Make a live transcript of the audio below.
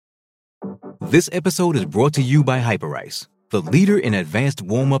This episode is brought to you by Hyperice, the leader in advanced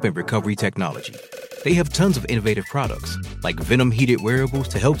warm-up and recovery technology. They have tons of innovative products, like Venom-heated wearables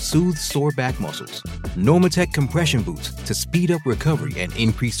to help soothe sore back muscles, Normatec compression boots to speed up recovery and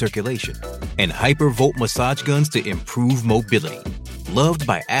increase circulation, and Hypervolt massage guns to improve mobility. Loved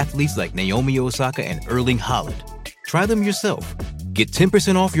by athletes like Naomi Osaka and Erling Haaland. Try them yourself. Get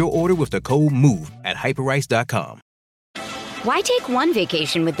 10% off your order with the code MOVE at Hyperice.com. Why take one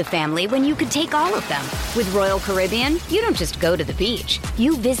vacation with the family when you could take all of them? With Royal Caribbean, you don't just go to the beach.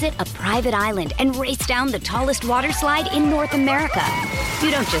 You visit a private island and race down the tallest water slide in North America.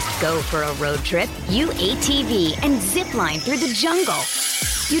 You don't just go for a road trip. You ATV and zip line through the jungle.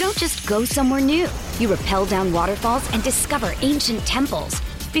 You don't just go somewhere new. You rappel down waterfalls and discover ancient temples.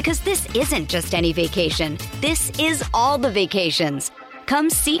 Because this isn't just any vacation. This is all the vacations. Come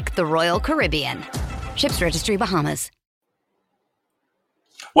seek the Royal Caribbean. Ships Registry, Bahamas.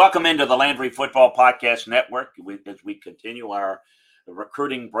 Welcome into the Landry Football Podcast Network as we continue our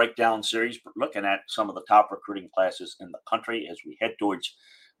recruiting breakdown series, looking at some of the top recruiting classes in the country as we head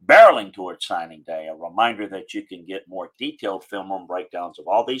barreling towards signing day. A reminder that you can get more detailed film room breakdowns of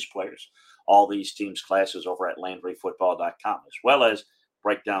all these players, all these teams' classes over at LandryFootball.com, as well as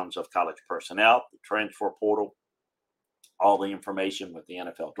breakdowns of college personnel, the transfer portal, all the information with the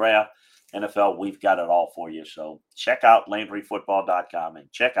NFL draft. NFL, we've got it all for you. So check out LandryFootball.com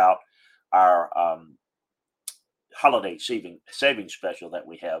and check out our holiday savings special that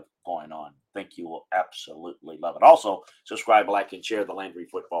we have going on. I think you will absolutely love it. Also, subscribe, like, and share the Landry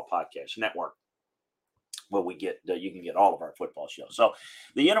Football Podcast Network, where you can get all of our football shows. So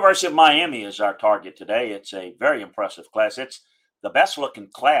the University of Miami is our target today. It's a very impressive class. It's the best-looking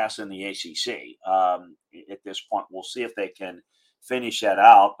class in the ACC. At this point, we'll see if they can finish that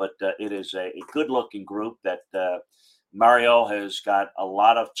out, but it is a good-looking group that Mario has got a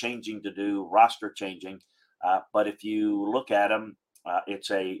lot of changing to do, roster changing. But if you look at them,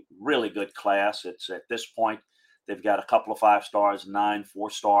 it's a really good class. It's at this point, they've got a couple of 5 stars, 9 4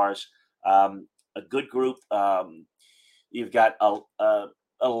 stars, a good group. You've got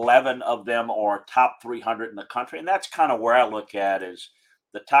 11 of them are top 300 in the country. And that's kind of where I look at is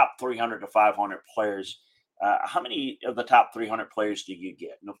the top 300 to 500 players. How many of the top 300 players do you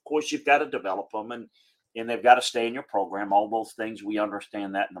get? And of course, you've got to develop them and they've got to stay in your program. All those things, we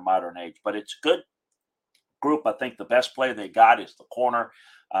understand that in the modern age, but it's a good group. I think the best player they got is the corner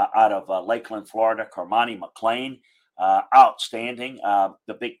out of Lakeland, Florida, Carmani McClain. Outstanding.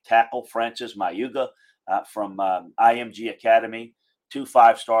 The big tackle, Francis Mayuga from IMG Academy. 2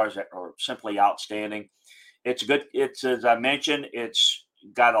 5 stars that are simply outstanding. It's good. It's, as I mentioned, it's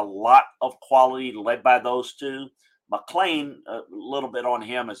got a lot of quality led by those two. McClain, a little bit on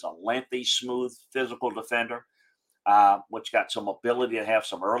him, is a lengthy, smooth, physical defender, which got some ability to have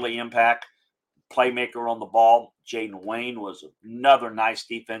some early impact. Playmaker on the ball. Jaden Wayne was another nice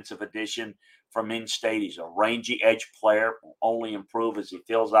defensive addition from in-state. He's a rangy edge player, will only improve as he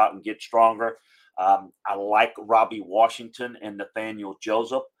fills out and gets stronger. I like Robbie Washington and Nathaniel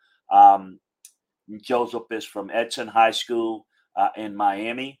Joseph. Joseph is from Edson High School in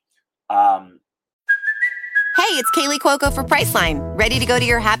Miami. Hey, it's Kaylee Cuoco for Priceline. Ready to go to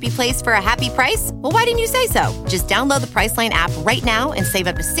your happy place for a happy price? Well, why didn't you say so? Just download the Priceline app right now and save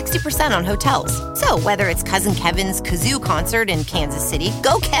up to 60% on hotels. So whether it's Cousin Kevin's Kazoo Concert in Kansas City,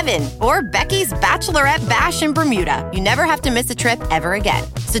 go Kevin, or Becky's Bachelorette Bash in Bermuda, you never have to miss a trip ever again.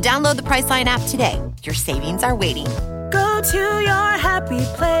 So download the Priceline app today. Your savings are waiting. Go to your happy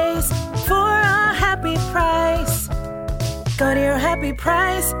place for a happy price. Go to your happy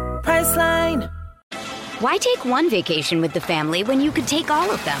price, Priceline. Why take one vacation with the family when you could take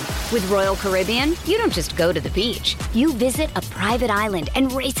all of them? With Royal Caribbean, you don't just go to the beach. You visit a private island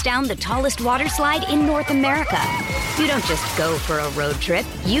and race down the tallest water slide in North America. You don't just go for a road trip.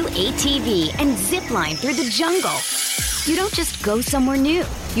 You ATV and zip line through the jungle. You don't just go somewhere new.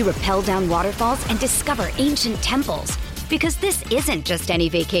 You rappel down waterfalls and discover ancient temples. Because this isn't just any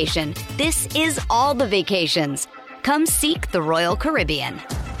vacation. This is all the vacations. Come seek the Royal Caribbean.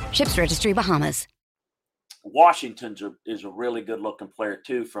 Ships Registry, Bahamas. Washington is a really good-looking player,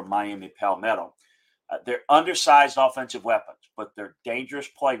 too, from Miami Palmetto. They're undersized offensive weapons, but they're dangerous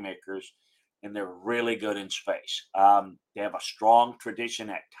playmakers, and they're really good in space. They have a strong tradition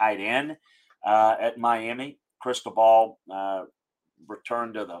at tight end at Miami. Cristobal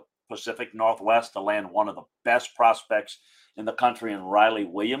returned to the Pacific Northwest to land one of the best prospects in the country in Riley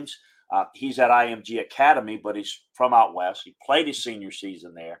Williams. He's at IMG Academy, but he's from out west. He played his senior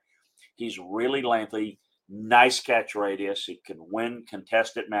season there. He's really lengthy. Nice catch radius. He can win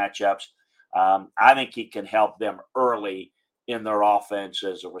contested matchups. I think he can help them early in their offense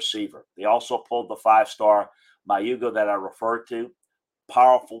as a receiver. They also pulled the 5-star Mayuga that I referred to.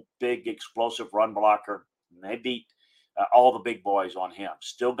 Powerful, big, explosive run blocker. And they beat all the big boys on him.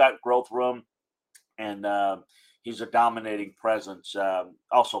 Still got growth room, and he's a dominating presence,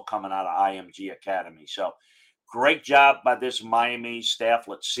 also coming out of IMG Academy. So great job by this Miami staff.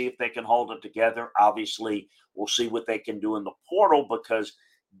 Let's see if they can hold it together. Obviously, we'll see what they can do in the portal, because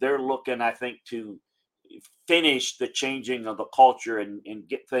they're looking, I think, to finish the changing of the culture and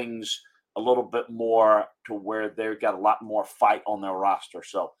get things a little bit more to where they've got a lot more fight on their roster.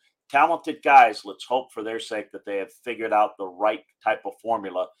 So talented guys. Let's hope for their sake that they have figured out the right type of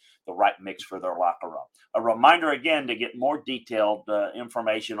formula, the right mix for their locker room. A reminder again to get more detailed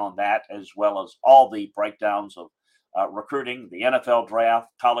information on that, as well as all the breakdowns of recruiting, the NFL draft,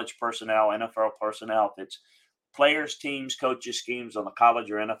 college personnel, NFL personnel. If it's players, teams, coaches, schemes on the college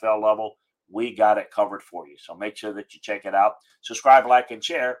or NFL level, we got it covered for you. So make sure that you check it out. Subscribe, like, and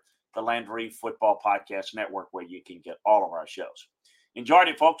share the Landry Football Podcast Network, where you can get all of our shows. Enjoyed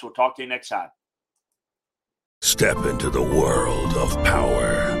it, folks. We'll talk to you next time. Step into the world of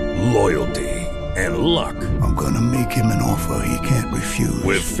power, loyalty, and luck. I'm going to make him an offer he can't refuse.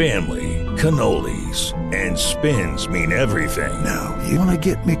 With family, cannolis, and spins mean everything. Now, you want to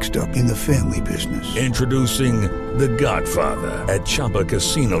get mixed up in the family business. Introducing The Godfather at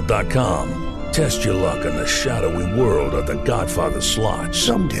ChumbaCasino.com. Test your luck in the shadowy world of The Godfather slot.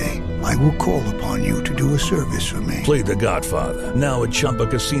 Someday, I will call upon you to do a service for me. Play The Godfather now at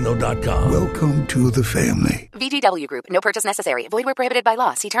ChumbaCasino.com. Welcome to the family. VGW Group. No purchase necessary. Void where prohibited by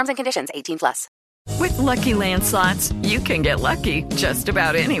law. See terms and conditions. 18+. With Lucky Land Slots, you can get lucky just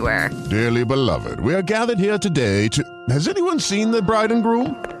about anywhere. Dearly beloved, we are gathered here today to... Has anyone seen the bride and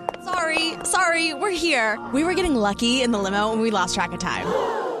groom? Sorry, we're here. We were getting lucky in the limo and we lost track of time.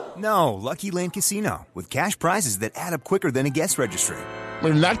 No, Lucky Land Casino, with cash prizes that add up quicker than a guest registry.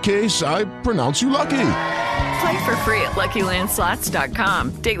 In that case, I pronounce you lucky. Play for free at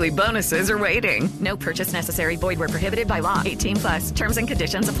LuckyLandSlots.com. Daily bonuses are waiting. No purchase necessary. Void where prohibited by law. 18+. Terms and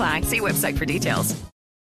conditions apply. See website for details.